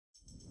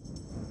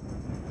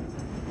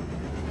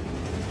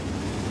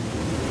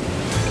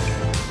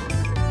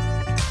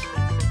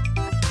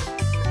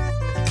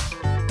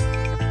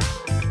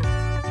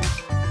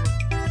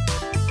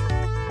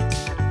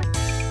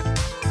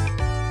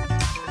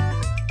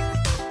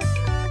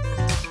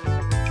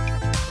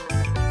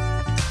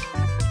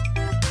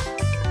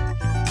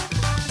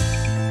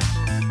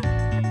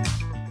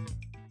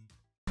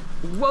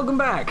welcome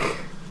back.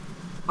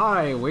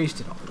 I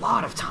wasted a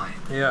lot of time.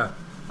 Yeah.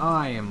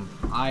 I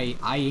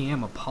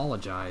am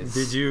apologize.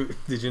 Did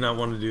you not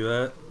want to do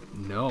that?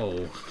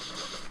 No.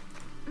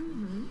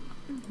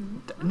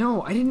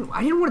 No, I didn't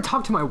want to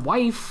talk to my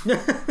wife.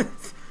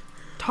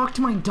 Talk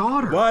to my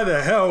daughter. Why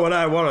the hell would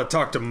I want to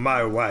talk to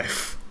my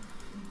wife?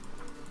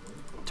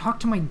 Talk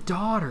to my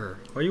daughter.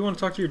 Why do you want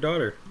to talk to your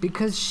daughter?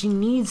 Because she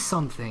needs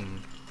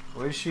something.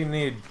 What does she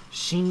need?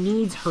 She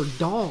needs her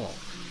doll,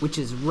 which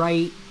is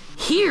right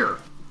here.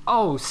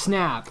 Oh,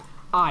 snap.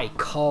 I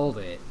called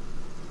it.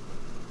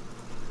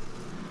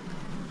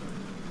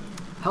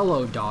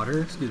 Hello,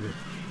 daughter. Excuse me.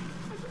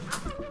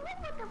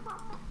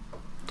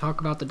 Talk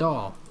about the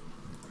doll.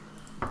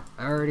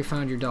 I already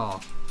found your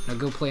doll. Now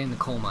go play in the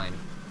coal mine.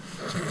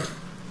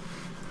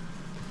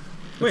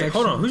 Wait,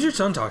 hold on. Who's your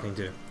son talking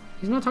to?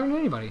 He's not talking to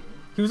anybody.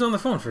 He was on the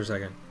phone for a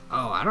second.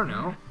 Oh, I don't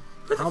know.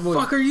 Who the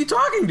fuck are you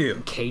talking to?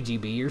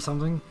 KGB or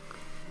something?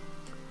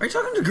 Are you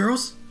talking to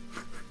girls?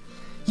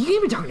 You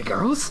can't be talking to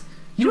girls.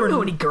 You don't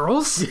know any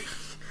girls.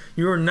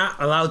 You are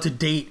not allowed to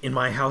date in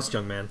my house,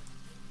 young man.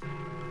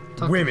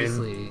 Talk Women. To this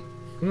lady.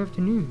 Good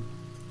afternoon.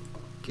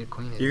 Get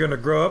acquainted. You're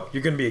gonna grow up,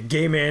 you're gonna be a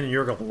gay man, and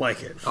you're gonna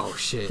like it. Oh,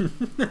 shit.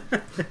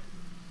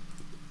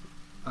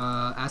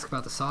 Ask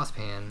about the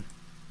saucepan.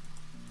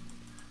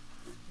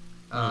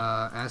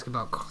 Ask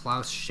about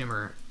Klaus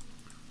Schimmer.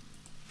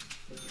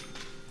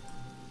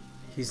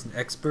 He's an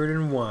expert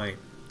in wine.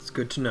 It's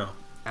good to know.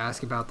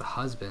 Ask about the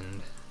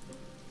husband.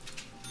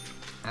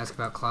 Ask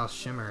about Klaus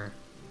Schimmer.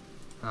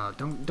 Oh,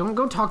 don't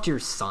go talk to your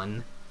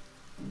son.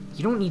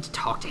 You don't need to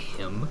talk to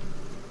him.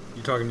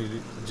 You talking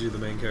to the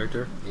main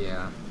character?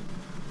 Yeah.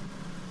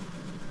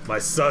 My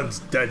son's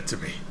dead to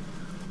me.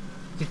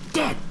 You're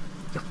dead.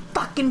 You're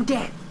fucking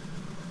dead.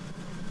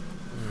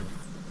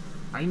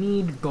 I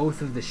need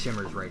both of the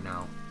Shimmers right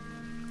now.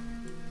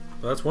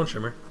 Well, that's one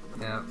Shimmer.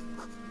 Yeah.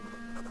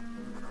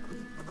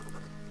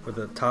 With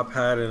a top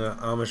hat and an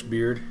Amish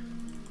beard.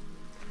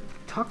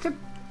 Talk to...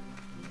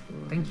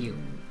 Thank you.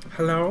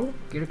 Hello?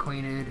 Get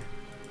acquainted.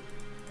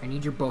 I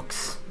need your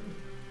books.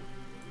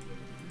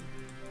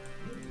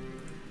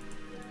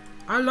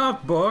 I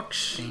love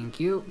books. Thank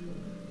you.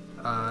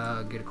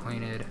 Get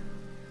acquainted.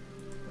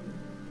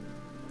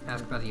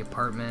 Ask about the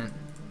apartment.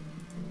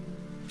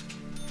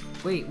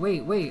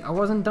 Wait. I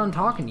wasn't done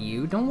talking to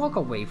you. Don't walk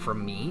away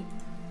from me.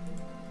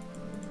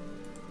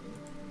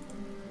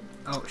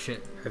 Oh,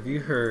 shit. Have you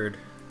heard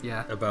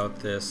Yeah. about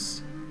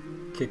this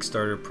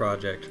Kickstarter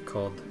project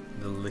called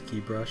the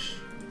Licky Brush?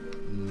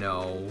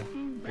 No.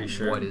 Are you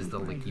sure? What is the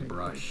Licky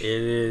Brush? It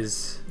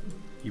is...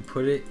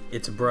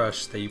 It's a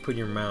brush that you put in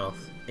your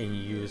mouth and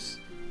you use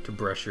to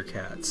brush your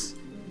cats.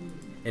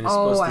 And it's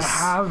I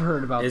have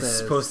heard about this. It's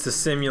supposed to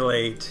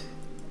simulate...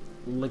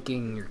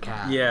 licking your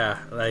cat. Yeah,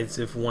 like as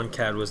if one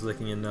cat was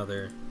licking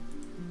another.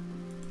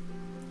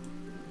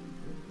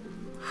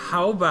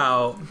 How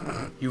about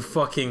you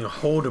fucking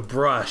hold a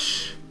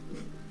brush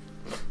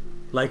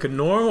like a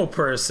normal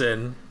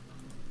person?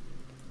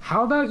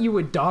 How about you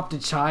adopt a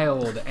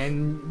child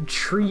and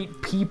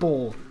treat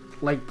people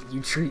like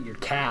you treat your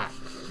cat?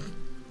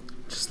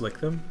 Just lick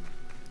them?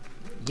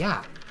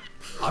 Yeah,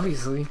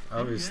 obviously.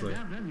 Obviously.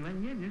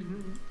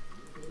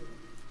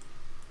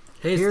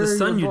 Hey, it's Here the are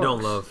son your you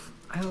don't books.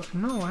 love.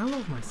 No, I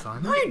love my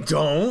son. No, you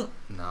don't.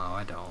 No,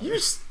 I don't. You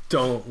just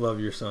don't love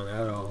your son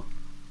at all.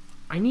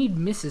 I need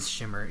Mrs.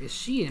 Shimmer. Is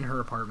she in her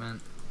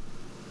apartment?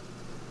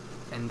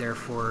 And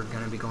therefore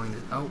gonna be going to...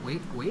 Oh,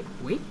 wait.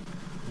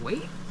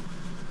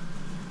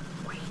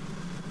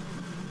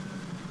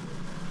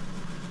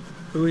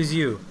 Who is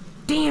you?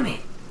 Damn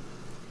it!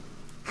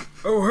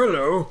 Oh,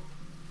 hello.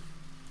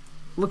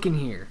 Look in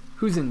here.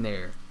 Who's in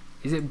there?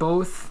 Is it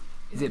both?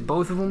 Is it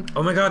both of them?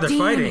 Oh my god, they're Damn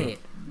fighting. It.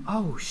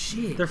 Oh,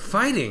 shit. They're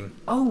fighting.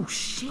 Oh,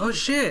 shit. Oh,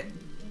 shit.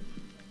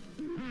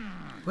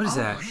 What is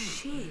that? Oh,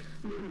 shit.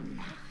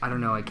 I don't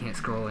know. I can't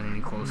scroll in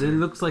any closer. It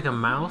looks like a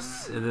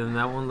mouse, and then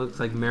that one looks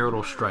like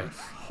marital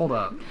strife. Hold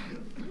up.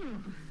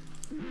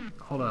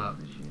 Hold up.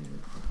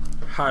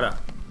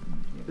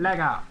 Leg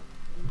out.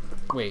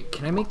 Wait,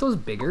 can I make those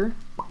bigger?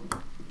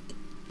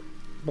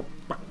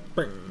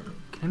 Can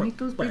I make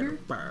those bigger?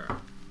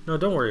 No,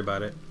 don't worry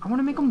about it. I want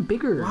to make them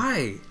bigger.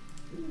 Why?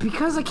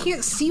 Because I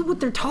can't see what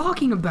they're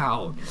talking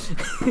about.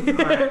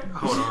 Alright,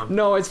 hold on.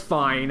 No, it's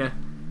fine.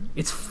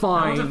 It's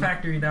fine. That was a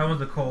factory, that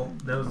was a coal,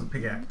 that was a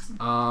pickaxe.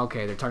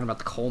 Okay, they're talking about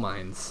the coal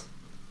mines.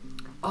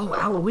 Oh,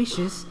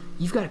 Aloysius,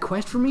 you've got a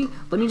quest for me?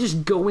 Let me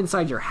just go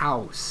inside your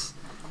house.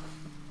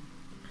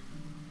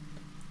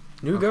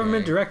 New Okay.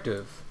 government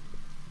directive.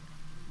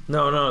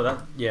 No,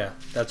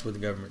 that's what the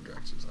government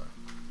directives are.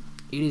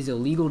 It is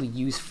illegal to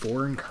use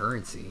foreign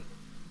currency.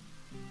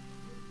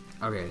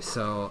 Okay,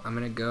 so I'm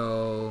gonna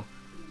go...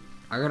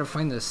 I gotta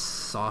find this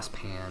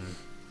saucepan.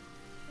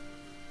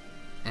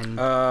 And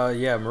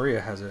Yeah, Maria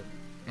has it.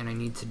 and I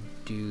need to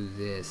do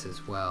this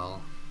as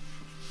well.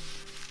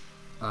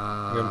 You're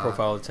gonna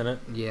profile Lieutenant?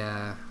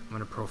 Yeah, I'm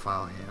gonna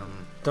profile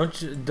him.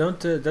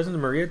 Doesn't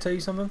Maria tell you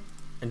something?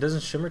 And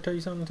doesn't Shimmer tell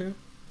you something too?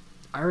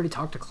 I already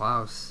talked to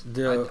Klaus.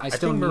 I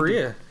still think need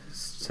Maria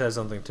says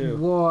something too.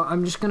 Well,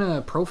 I'm just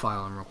gonna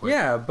profile him real quick.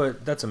 Yeah,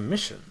 but that's a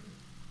mission.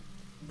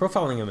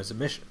 Profiling him is a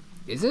mission.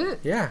 Is it?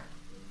 Yeah.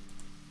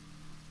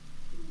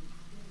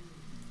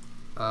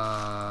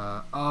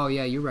 Oh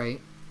yeah, you're right.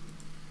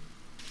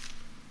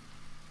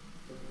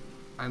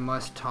 I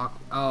must talk.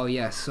 Oh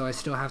yes, so I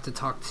still have to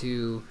talk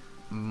to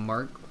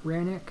Mark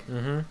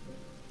Rannick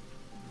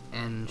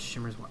and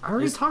Shimmer's. I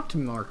already talked to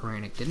Mark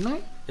Rannick, didn't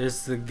I?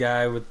 It's the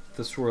guy with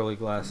the swirly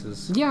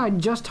glasses. Yeah, I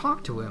just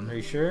talked to him. Are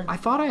you sure? I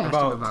thought I asked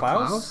him about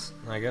Klaus.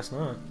 I guess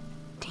not.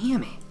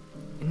 Damn it!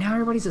 And now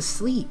everybody's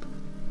asleep.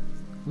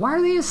 Why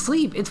are they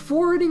asleep? It's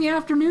 4 in the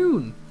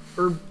afternoon,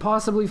 or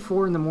possibly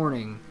 4 in the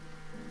morning.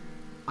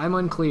 I'm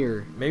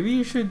unclear. Maybe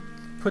you should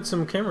put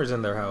some cameras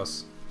in their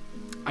house.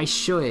 I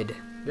should.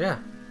 Yeah.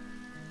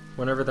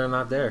 Whenever they're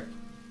not there.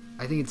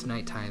 I think it's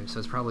nighttime, so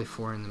it's probably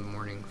 4 in the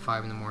morning,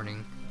 5 in the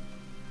morning.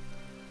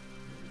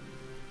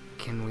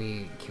 Can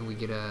we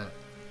get a...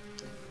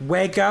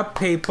 Wake up,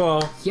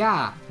 people.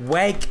 Yeah.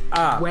 Wake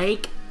up.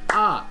 Wake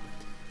up.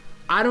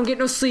 I don't get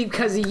no sleep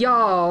because of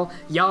y'all.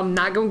 Y'all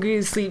not gonna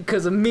get sleep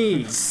because of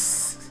me.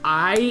 Sounds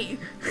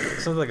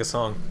like a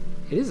song.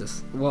 It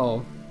is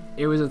well,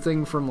 it was a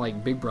thing from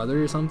like Big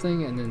Brother or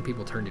something, and then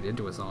people turned it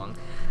into a song.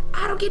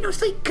 I don't get no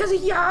sleep because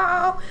of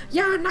y'all.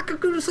 Y'all not gonna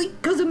go to sleep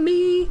because of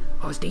me.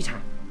 Oh, it's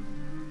daytime.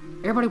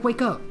 Everybody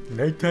wake up.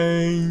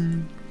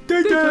 Nighttime.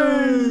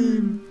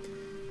 Daytime.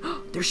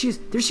 There she is.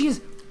 There she is.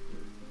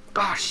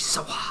 Oh, she's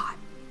so hot.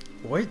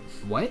 What?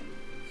 What?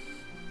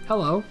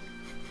 Hello.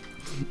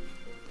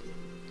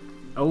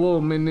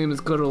 Hello, my name is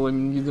Carl.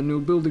 I'm the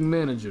new building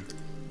manager.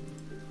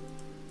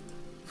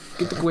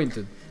 Get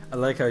acquainted. I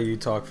like how you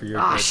talk for your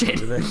shit.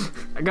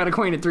 I got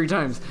acquainted 3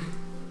 times.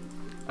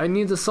 I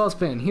need the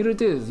saucepan. Here it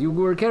is. You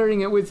were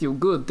carrying it with you.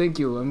 Good, thank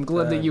you. I'm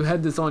glad that you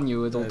had this on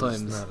you at all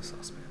times. It's not a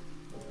saucepan.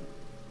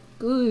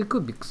 It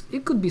could be.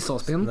 It could be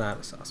saucepan. It's not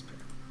a saucepan.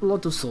 A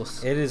lot of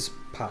sauce. It is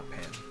pot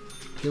pan.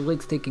 He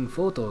likes taking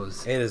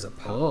photos. It is a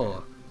pot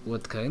pan.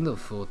 What kind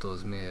of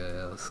photos, may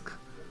I ask?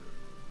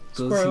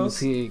 Squirrels. Does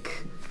he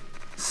take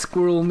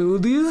squirrel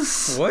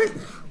nudies? What?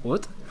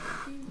 What?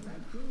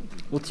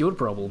 What's your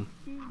problem?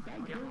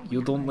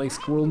 You don't like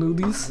squirrel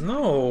nudies?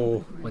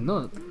 No. Why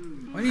not?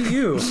 Why do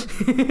you?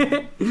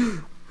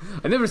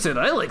 I never said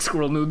I like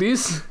squirrel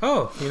nudies.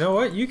 Oh, you know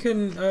what? You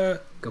can,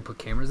 Go put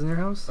cameras in their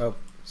house? Oh,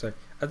 sorry.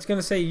 I was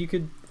gonna say you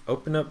could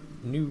open up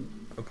new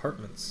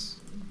apartments.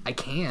 I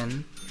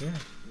can. Yeah.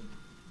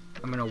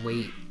 I'm gonna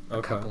wait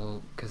a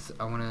couple, because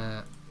I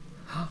wanna...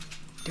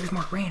 There's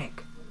Mark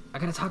Rannick. I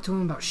gotta talk to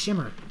him about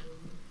Shimmer.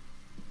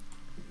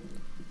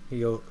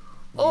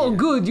 Oh,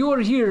 good, you are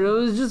here. I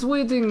was just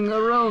waiting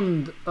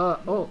around.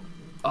 Oh,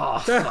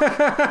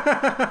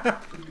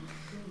 fuck.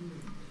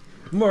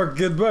 Mark,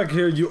 get back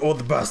here, you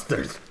old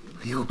bastard.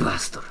 You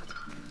bastard.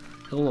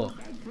 Hello.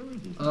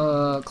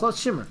 Klaus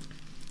Shimmer.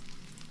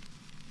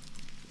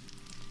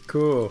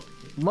 Cool.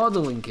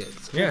 Modeling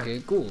kits. Yeah.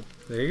 Okay, cool.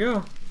 There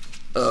you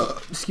go.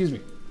 Excuse me.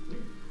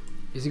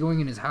 Is he going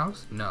in his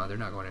house? No, they're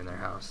not going in their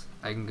house.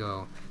 I can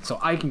go. So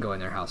I can go in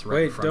their house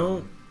right in front of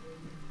them.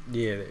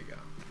 Yeah, there you go.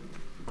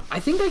 I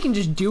think I can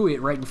just do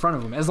it right in front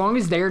of them. As long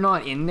as they're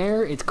not in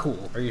there, it's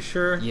cool. Are you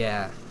sure?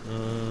 Yeah.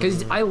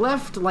 Because I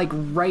left, like,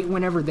 right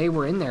whenever they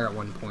were in there at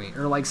one point.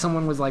 Or, like,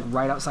 someone was, like,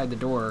 right outside the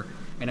door,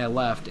 and I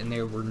left, and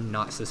they were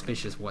not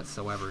suspicious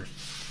whatsoever.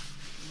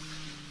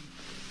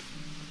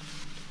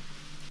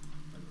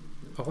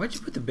 Oh, why'd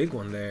you put the big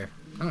one there?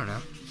 I don't know.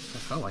 I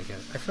felt like it.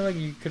 I feel like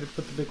you could have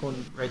put the big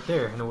one right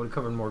there, and it would have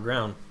covered more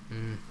ground.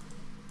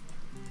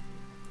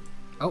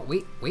 Oh,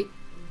 wait.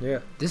 Yeah.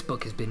 This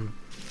book has been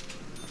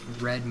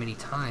read many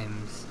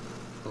times.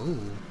 Oh.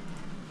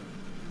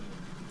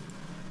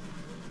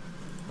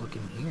 Look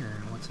in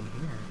here. What's in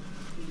here?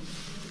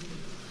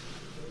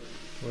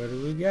 What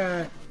do we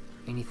got?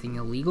 Anything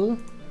illegal?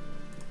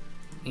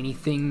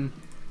 Anything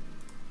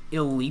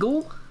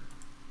illegal?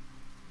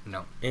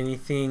 No.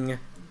 Anything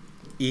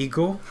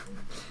eagle?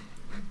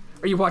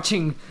 Are you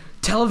watching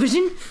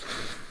television?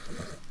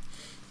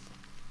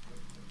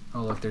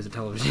 Oh, look, there's a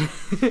television.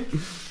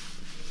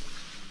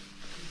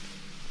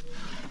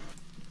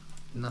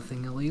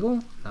 Nothing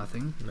illegal?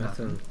 Nothing.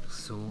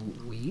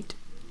 Sweet.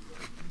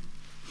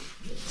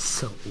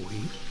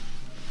 Sweet.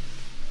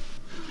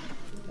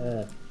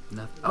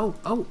 Nothing.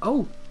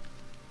 Oh!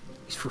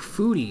 These for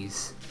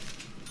foodies.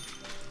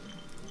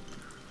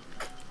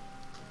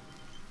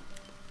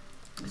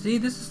 See,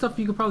 this is stuff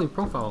you could probably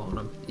profile on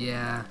them.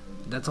 Yeah,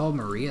 that's all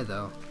Maria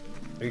though.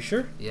 Are you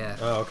sure? Yeah.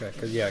 Oh, okay.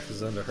 Cause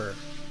it's under her.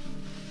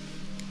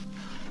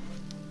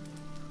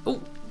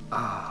 Oh!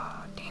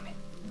 Ah, damn it.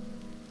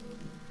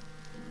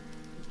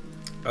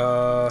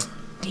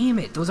 Damn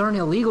it, those aren't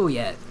illegal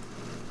yet.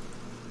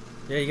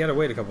 Yeah, you gotta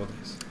wait a couple of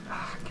days.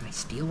 Can I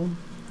steal them?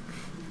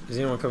 Is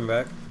anyone coming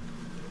back?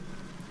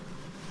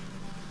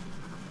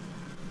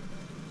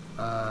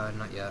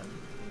 Not yet.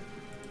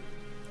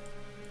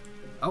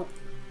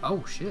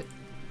 Oh, shit.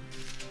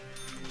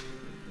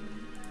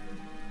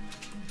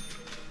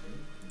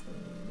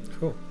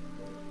 Cool.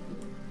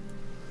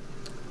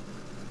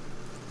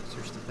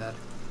 Search the bed.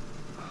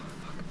 Oh,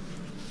 fuck.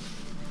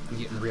 I'm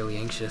getting really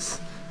anxious.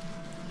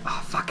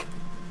 Oh, fuck.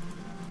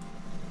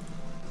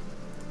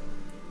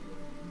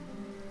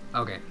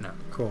 Okay, no.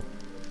 Cool.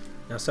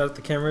 Now set up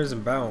the cameras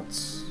and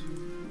bounce.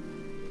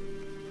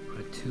 Put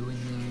a 2 in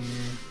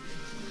there.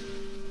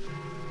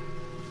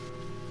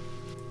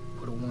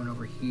 Put a 1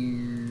 over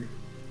here.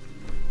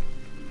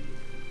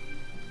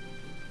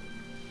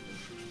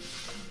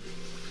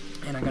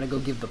 And I gotta go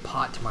give the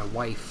pot to my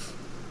wife.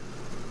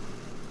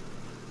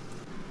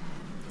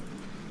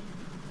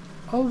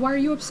 Oh, why are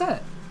you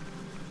upset?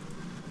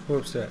 Who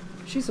upset?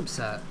 She's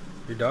upset.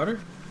 Your daughter?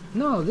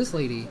 No, this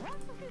lady.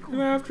 Good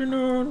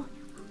afternoon.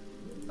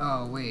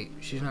 Oh, wait.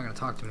 She's not gonna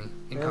talk to me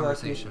in Hey,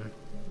 conversation.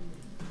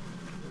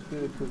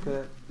 Good,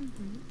 Poopette.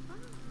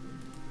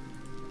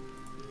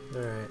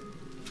 Alright.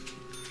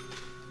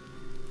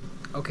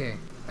 Okay,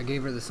 I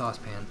gave her the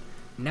saucepan.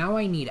 Now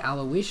I need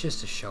Aloysius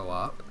to show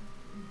up,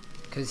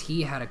 because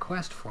he had a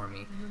quest for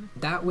me.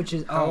 That which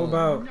is... How oh,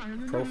 about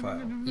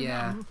profile?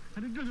 yeah.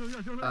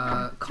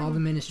 Call the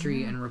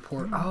ministry and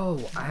report...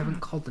 Oh, I haven't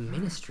called the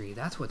ministry.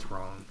 That's what's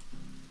wrong.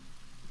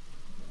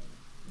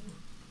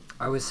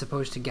 I was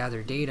supposed to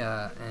gather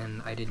data,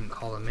 and I didn't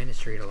call the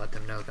ministry to let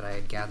them know that I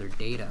had gathered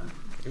data.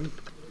 Ooh.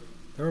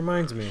 That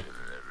reminds me.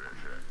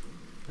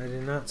 I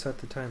did not set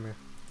the timer.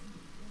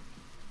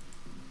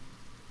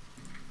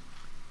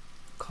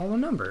 Call a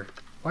number.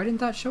 Why didn't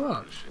that show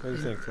up? What do you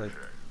think? Like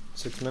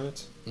 6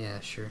 minutes?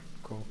 Yeah, sure.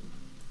 Cool.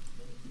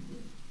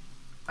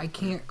 I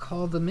can't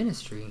call the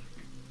ministry.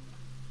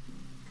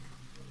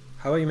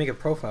 How about you make a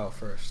profile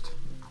first?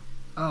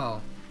 Oh.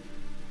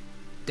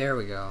 There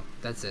we go.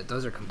 That's it.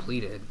 Those are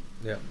completed.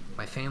 Yeah.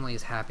 My family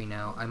is happy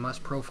now. I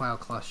must profile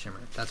Klaus Shimmer.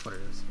 That's what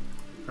it is.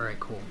 Alright,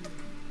 cool.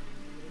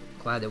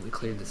 Glad that we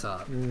cleared this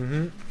up.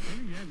 Mm-hmm.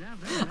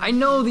 I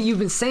know that you've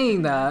been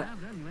saying that.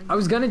 I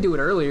was gonna do it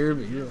earlier,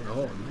 but you're like,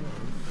 oh,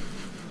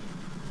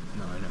 no.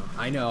 No,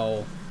 I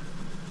know.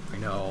 I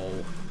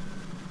know.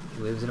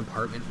 He lives in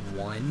apartment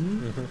 1.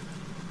 Mm-hmm.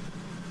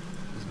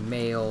 He's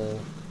male.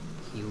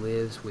 He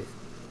lives with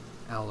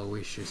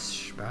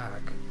Aloysius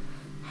Spack.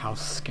 How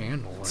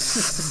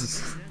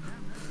scandalous.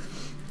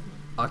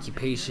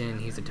 Occupation,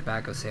 he's a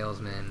tobacco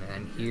salesman,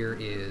 and here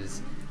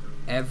is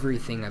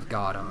everything I've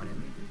got on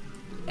him.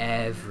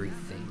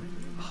 Everything.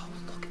 Oh,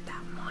 look at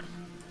that money.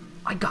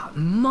 I got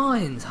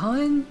muns,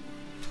 hun.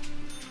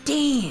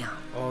 Damn.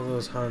 All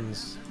those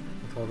Huns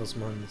with all those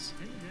Muns.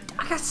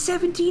 I got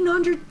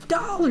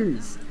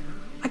 $1,700.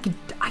 I could,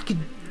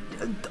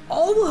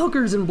 all the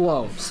hookers and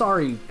blow.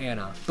 Sorry,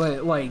 Anna,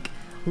 but like,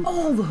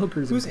 all the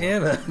hookers. Who's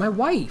Anna? My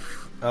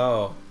wife.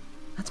 Oh.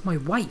 That's my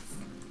wife.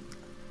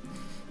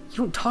 You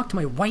don't talk to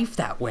my wife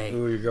that way.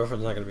 Ooh, your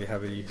girlfriend's not gonna be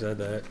happy you said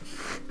that.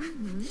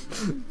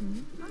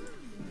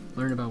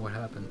 Learn about what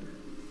happened.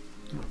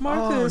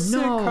 Martha is sick,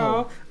 no.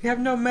 Carl. We have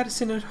no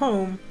medicine at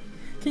home.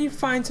 Can you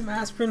find some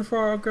aspirin for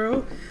our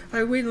girl?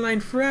 I wait in line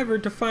forever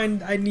to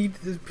find I need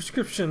the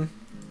prescription.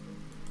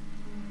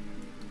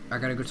 I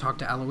gotta go talk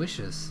to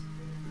Aloysius.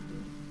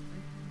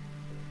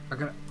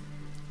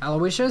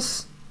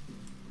 Aloysius?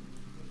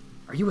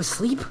 Are you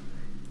asleep?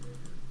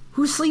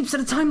 Who sleeps at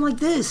a time like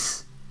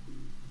this?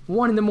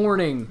 1 in the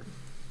morning.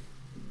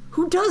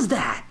 Who does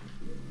that?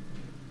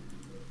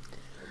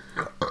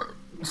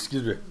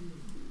 Excuse me.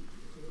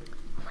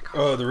 Oh my gosh.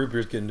 Oh, the root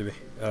beer's getting to me.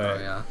 Oh,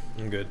 yeah.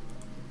 I'm good.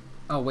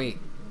 Oh, wait.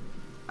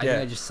 I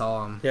think I just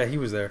saw him. Yeah, he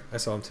was there. I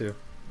saw him too.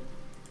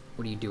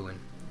 What are you doing?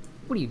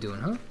 What are you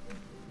doing, huh?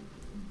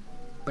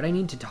 But I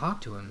need to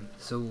talk to him,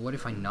 so what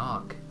if I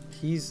knock?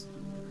 He's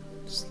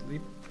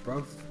asleep,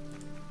 bruv.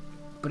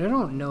 But I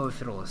don't know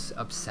if it'll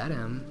upset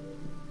him.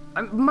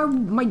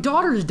 My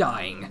daughter's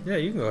dying. Yeah,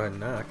 you can go ahead and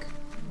knock.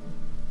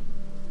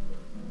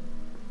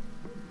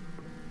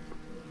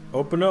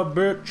 Open up,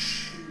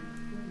 bitch.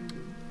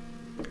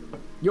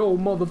 Yo,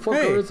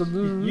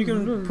 motherfucker. Hey, you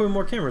can put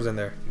more cameras in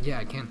there. Yeah,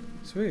 I can.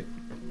 Sweet.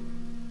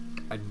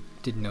 I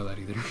didn't know that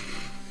either.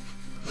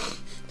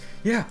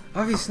 Yeah,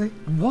 obviously.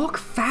 Walk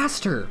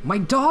faster. My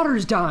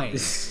daughter's dying.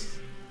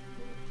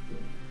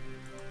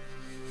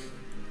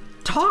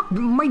 Talk.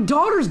 My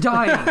daughter's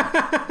dying.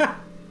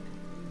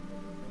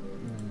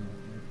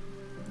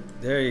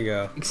 There you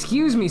go.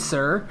 Excuse me,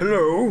 sir.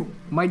 Hello.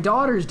 My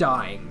daughter's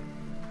dying.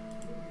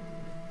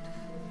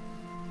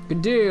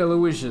 Good day,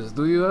 Aloysius.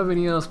 Do you have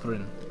any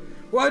aspirin?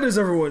 Why does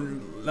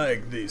everyone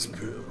like these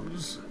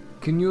pills?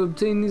 Can you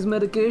obtain these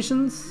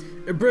medications?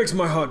 It breaks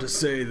my heart to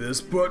say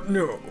this, but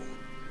no.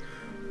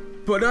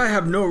 But I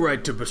have no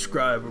right to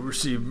prescribe or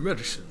receive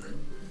medicine.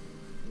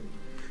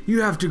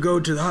 You have to go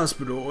to the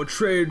hospital or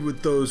trade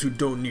with those who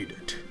don't need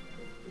it.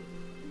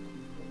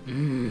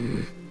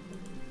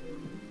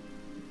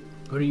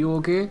 Are you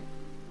okay?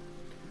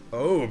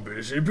 Oh,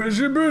 busy,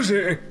 busy,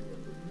 busy.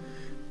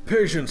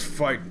 Patients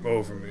fight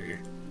over me.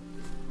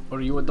 Are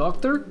you a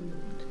doctor?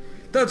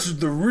 That's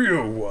the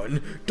real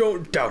one.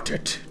 Don't doubt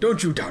it.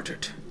 Don't you doubt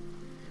it.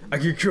 I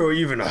can cure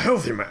even a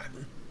healthy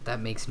man. That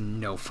makes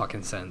no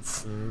fucking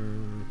sense.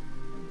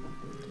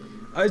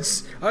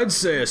 I'd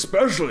say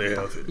especially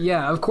healthy.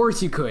 Yeah, of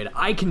course you could.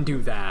 I can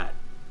do that.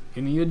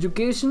 Any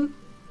education?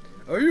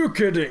 Are you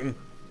kidding?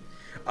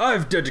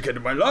 I've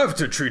dedicated my life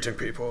to treating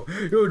people.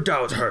 Your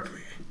doubts hurt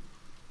me.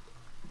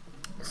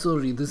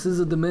 Sorry, this is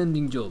a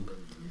demanding job.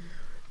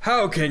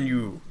 How can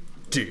you,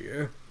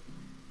 dear?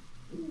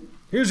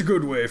 Here's a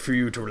good way for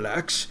you to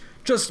relax.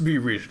 Just be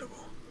reasonable.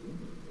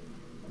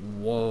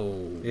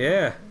 Whoa.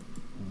 Yeah.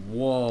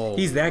 Whoa.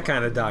 He's that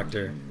kind of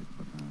doctor.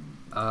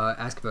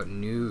 Ask about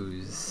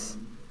news.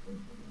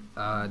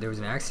 There was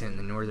an accident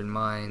in the northern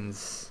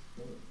mines.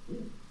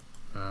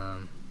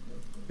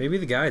 Maybe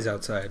the guy's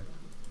outside.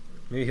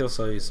 Maybe he'll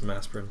sell you some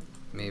aspirin.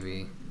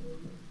 Maybe.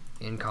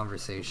 In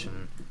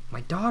conversation.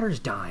 My daughter's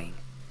dying.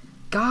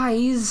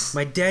 Guys!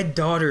 My dead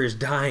daughter is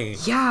dying.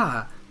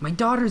 Yeah! My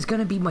daughter's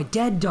gonna be my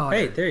dead daughter.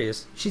 Hey, there he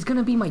is. She's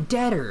gonna be my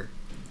deader.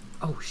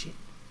 Oh, shit.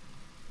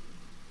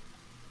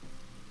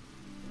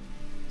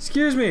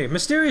 Excuse me,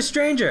 mysterious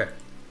stranger.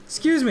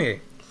 Excuse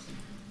me.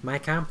 My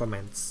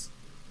compliments.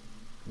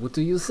 What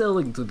are you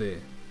selling today?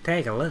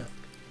 Take a look.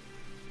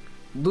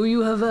 Do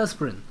you have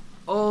aspirin?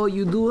 Oh,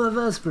 you do have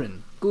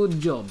aspirin. Good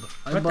job.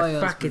 What the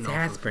fuck is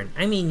aspirin?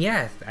 I mean,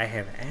 yes, I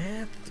have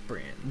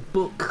aspirin.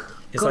 Book.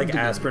 It's like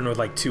aspirin with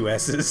like 2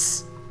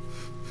 S's.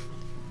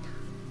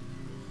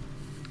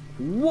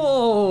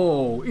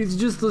 Whoa! It's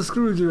just a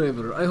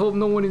screwdriver. I hope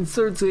no one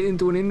inserts it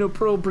into an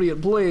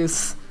inappropriate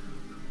place.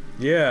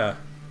 Yeah.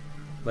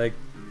 Like...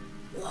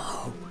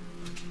 Whoa.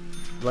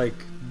 Like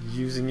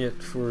using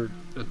it for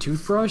a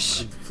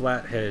toothbrush? a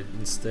flathead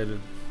instead of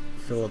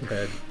Phillip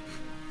head.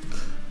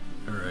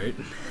 Alright.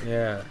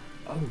 Yeah.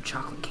 Oh,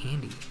 chocolate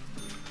candy.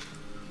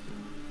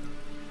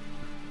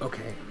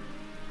 Okay.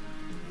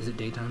 Is it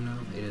daytime now?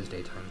 It is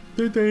daytime.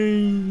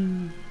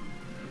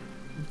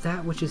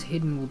 That which is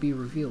hidden will be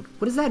revealed.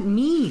 What does that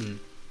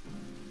mean?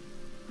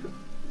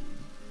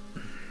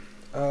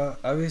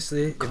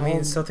 Obviously, it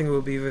means something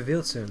will be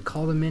revealed soon.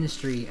 Call the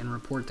ministry and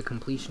report the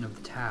completion of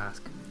the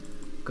task.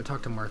 Go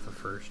talk to Martha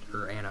first,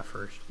 or Anna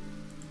first.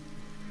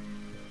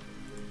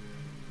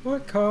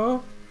 What,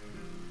 Carl?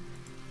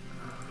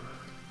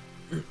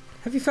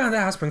 Have you found the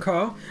aspirin,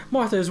 Carl?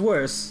 Martha is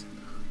worse.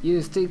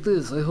 Yes, take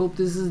this. I hope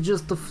this is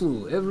just the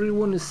flu.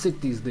 Everyone is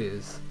sick these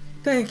days.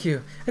 Thank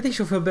you. I think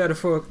she'll feel better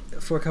for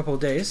a couple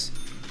of days.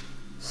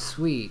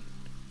 Sweet.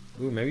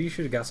 Ooh, maybe you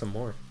should have got some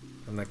more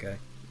from that guy.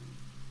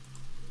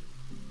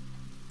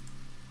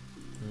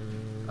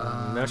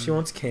 Now she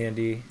wants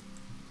candy.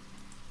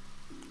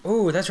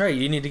 Oh, that's right.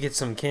 You need to get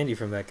some candy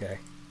from that guy.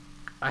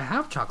 I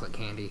have chocolate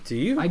candy. Do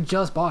you? I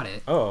just bought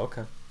it. Oh,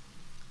 okay.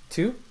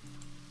 2?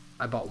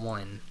 I bought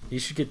 1. You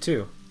should get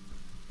 2.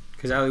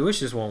 Because Allie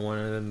Wishes want 1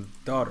 and then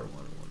daughter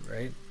wanted 1,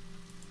 right?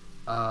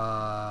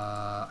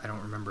 I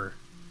don't remember.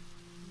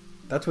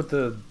 That's what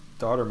the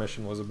daughter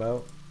mission was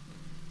about.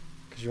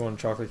 Because you wanted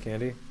chocolate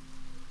candy.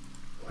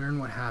 Learn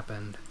what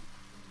happened.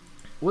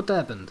 What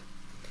happened?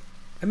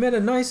 I met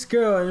a nice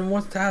girl and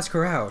wanted to ask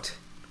her out.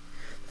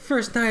 The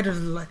first night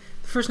of the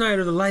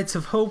Lights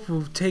of Hope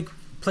will take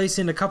place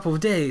in a couple of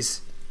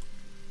days.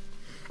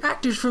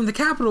 Actors from the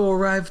capital will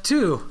arrive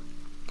too.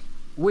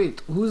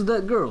 Wait, who's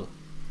that girl?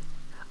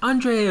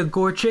 Andrea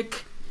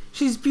Gorchik.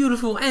 She's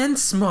beautiful and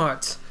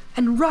smart.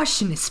 And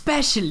Russian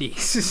especially.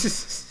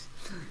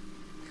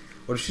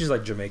 What if she's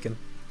like Jamaican?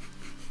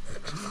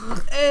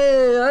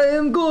 Hey, I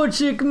am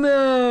Gorchik,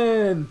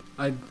 man.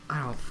 I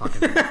don't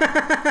fucking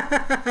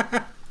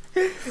know.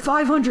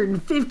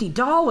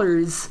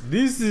 $550?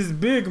 This is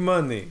big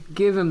money.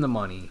 Give him the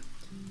money.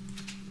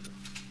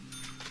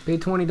 Pay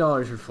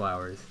 $20 for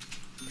flowers.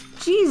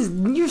 Jeez,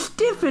 you're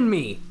stiffing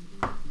me.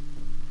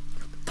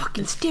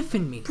 Fucking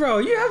stiffing me. Bro,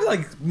 you have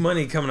like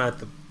money coming out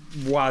the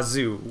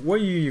wazoo. What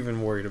are you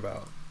even worried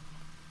about?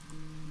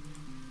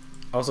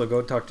 Also,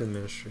 go talk to the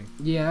ministry.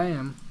 Yeah, I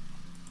am.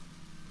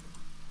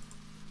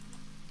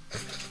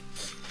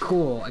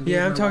 Cool.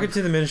 Yeah, I'm talking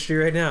to the ministry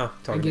right now.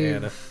 Talking to Anna.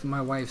 I gave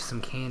my wife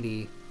some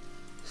candy,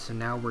 so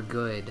now we're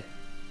good.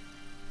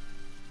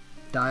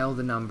 Dial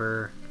the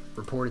number,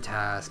 report a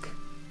task.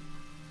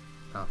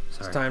 Oh,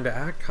 sorry. It's time to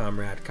act,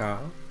 Comrade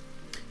Carl.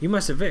 You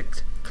must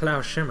evict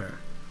Klaus Schimmer.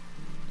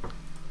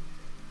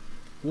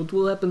 What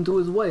will happen to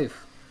his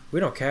wife? We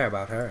don't care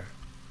about her.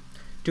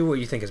 Do what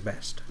you think is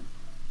best.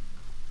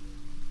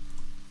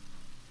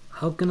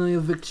 How can I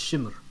evict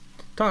Shimmer?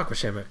 Talk with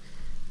Schimmer.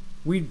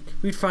 We'd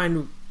be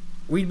fine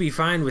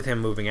with him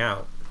moving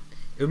out.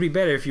 It would be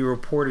better if you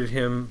reported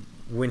him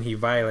when he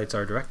violates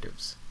our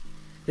directives.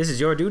 This is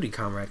your duty,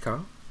 Comrade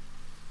Carl.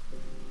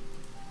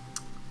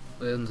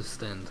 I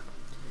understand.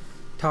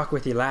 Talk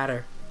with your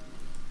ladder.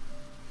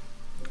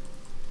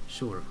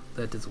 Sure,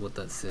 that is what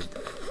that said.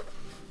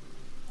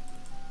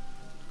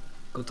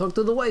 Go talk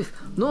to the wife.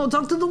 No,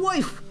 talk to the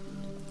wife.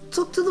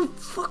 Talk to the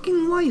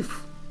fucking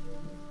wife.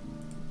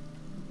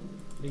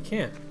 You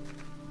can't.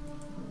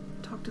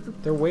 Talk to the...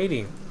 They're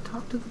waiting.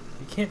 Talk to the...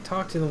 You can't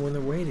talk to them when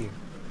they're waiting.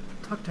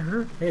 Talk to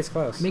her. Hey, it's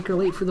Klaus. Make her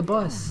late for the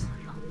bus.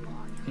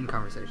 In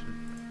conversation.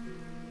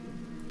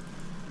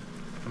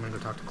 I'm gonna go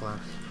talk to Klaus.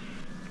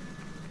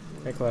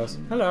 Hey, Klaus.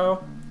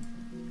 Hello.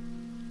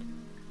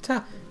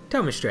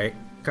 Tell me straight,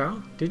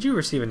 Carl. Did you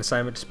receive an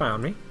assignment to spy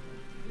on me?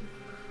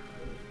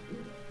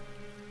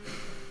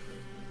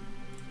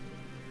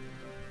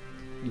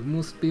 You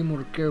must be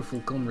more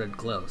careful, Comrade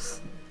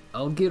Klaus.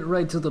 I'll get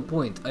right to the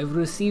point. I've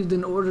received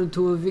an order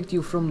to evict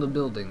you from the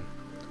building.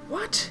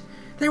 What?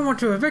 They want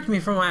to evict me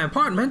from my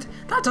apartment?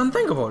 That's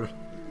unthinkable.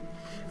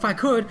 If I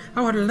could,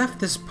 I would have left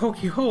this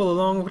pokey hole a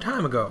long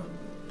time ago.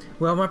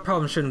 Well, my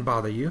problem shouldn't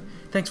bother you.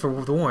 Thanks for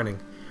the warning.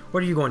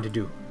 What are you going to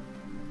do?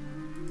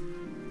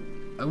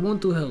 I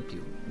want to help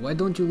you. Why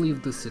don't you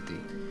leave the city?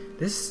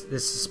 This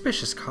is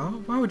suspicious,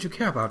 Carl. Why would you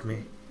care about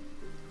me?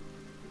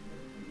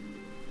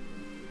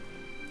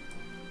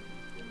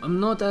 I'm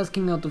not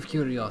asking out of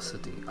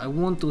curiosity. I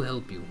want to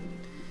help you.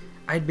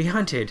 I'd be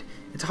hunted.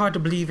 It's hard to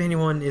believe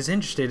anyone is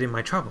interested in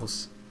my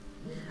troubles.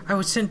 I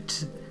was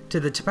sent to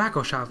the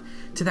tobacco shop,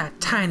 to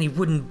that tiny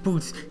wooden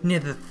booth near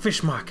the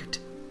fish market.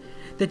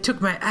 They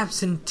took my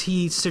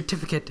absentee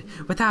certificate.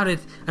 Without it,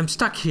 I'm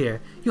stuck here.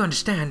 You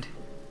understand?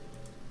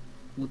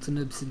 What's an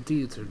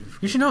absentee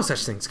certificate? You should know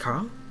such things,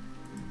 Carl.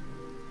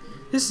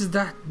 This is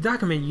the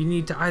document you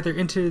need to either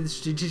enter the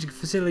strategic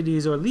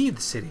facilities or leave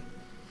the city.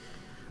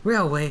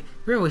 Railway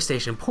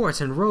station, ports,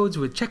 and roads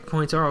with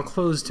checkpoints are all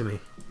closed to me.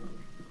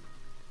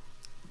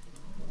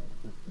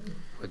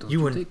 Why don't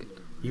you take it?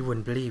 You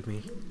wouldn't believe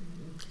me.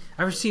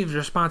 I received a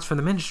response from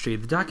the ministry.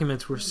 The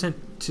documents were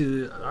sent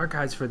to the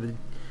archives for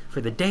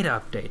the data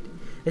update.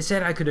 They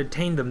said I could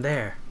obtain them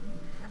there.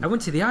 I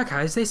went to the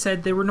archives. They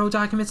said there were no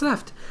documents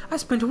left. I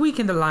spent a week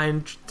in the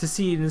line to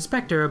see an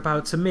inspector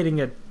about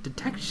submitting a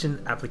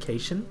detection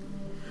application.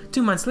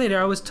 2 months later,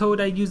 I was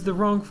told I used the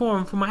wrong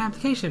form for my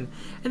application,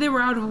 and they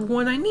were out of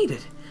one I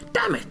needed.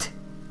 Damn it!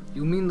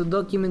 You mean the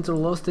documents are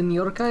lost in the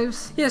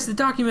archives? Yes, the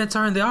documents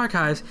are in the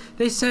archives.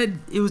 They said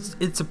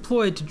it's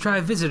employed to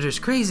drive visitors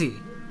crazy.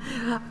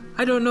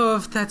 I don't know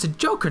if that's a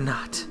joke or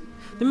not.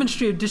 The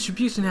Ministry of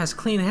Distribution has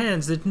clean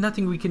hands. There's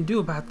nothing we can do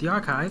about the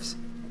archives.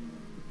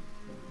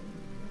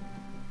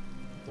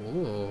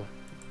 Oh.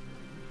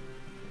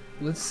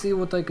 Let's see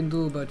what I can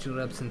do about your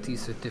absentee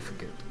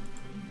certificate.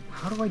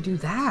 How do I do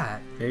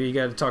that? Maybe you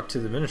gotta talk to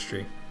the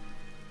ministry.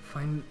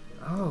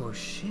 Oh,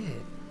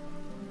 shit.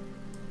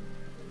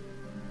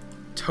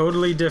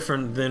 Totally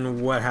different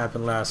than what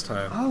happened last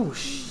time. Oh,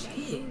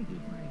 shit.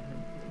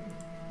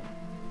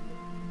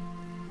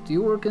 Do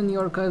you work in the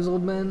archives,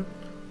 old man?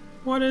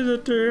 What is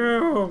it to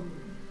you?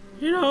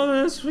 You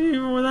know this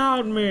even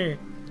without me.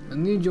 I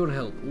need your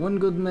help. One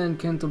good man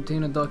can't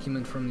obtain a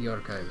document from the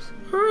archives.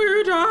 Who are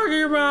you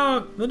talking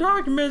about? The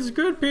documents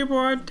good people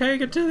are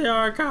taken to the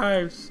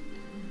archives.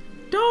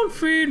 Don't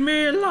feed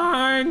me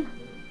lying.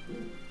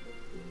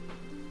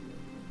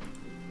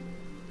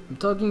 I'm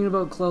talking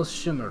about Klaus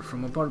Schimmer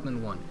from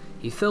apartment 1.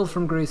 He fell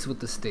from grace with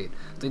the state.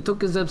 They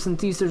took his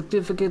absentee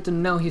certificate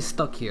and now he's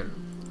stuck here.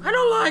 I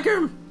don't like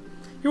him.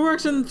 He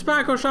works in the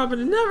tobacco shop and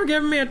has never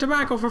given me a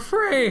tobacco for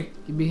free.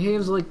 He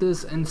behaves like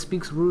this and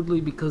speaks rudely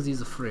because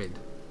he's afraid.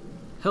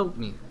 Help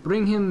me.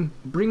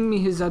 Bring me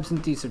his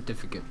absentee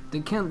certificate. They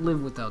can't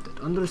live without it.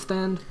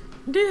 Understand?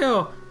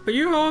 Deal. But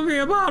you owe me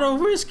a bottle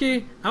of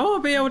whiskey. I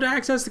won't be able to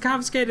access the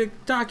confiscated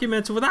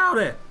documents without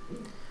it.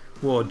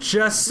 Well,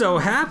 just so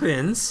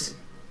happens.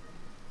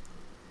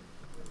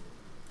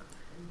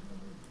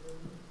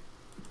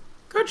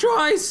 Good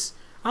choice.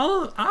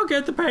 I'll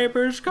get the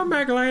papers. Come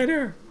back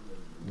later.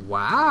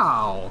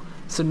 Wow.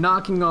 So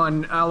knocking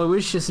on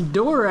Aloysius'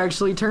 door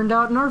actually turned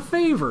out in our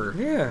favor.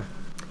 Yeah.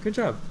 Good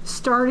job.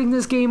 Starting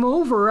this game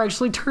over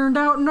actually turned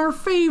out in our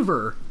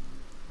favor.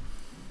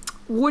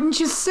 Wouldn't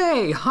you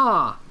say,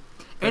 huh?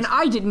 And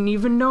I didn't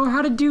even know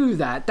how to do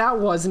that. That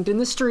wasn't in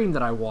the stream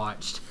that I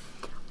watched.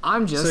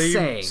 I'm just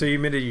saying. So you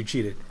admitted you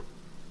cheated?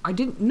 I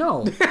didn't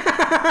know.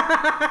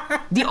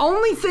 The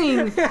only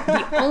thing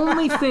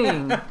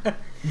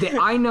that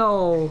I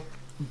know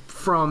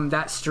from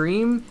that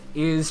stream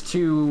is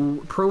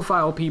to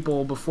profile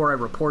people before I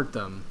report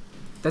them.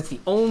 That's the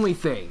only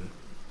thing.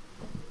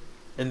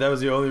 And that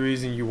was the only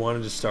reason you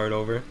wanted to start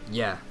over?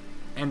 Yeah.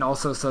 And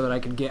also so that I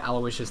could get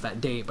Aloysius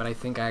that date, but I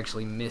think I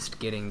actually missed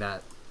getting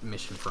that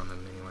mission from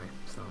him anyway,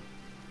 so.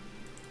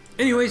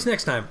 Anyways,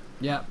 next time.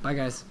 Yeah, bye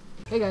guys.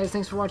 Hey guys,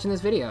 thanks for watching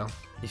this video.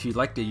 If you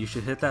liked it, you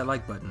should hit that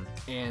like button.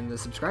 And the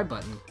subscribe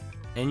button.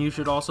 And you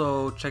should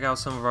also check out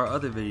some of our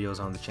other videos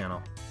on the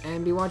channel.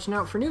 And be watching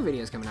out for new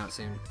videos coming out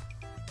soon.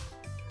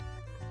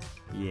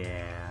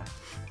 Yeah.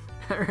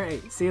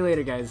 Alright, see you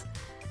later guys.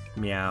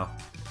 Meow.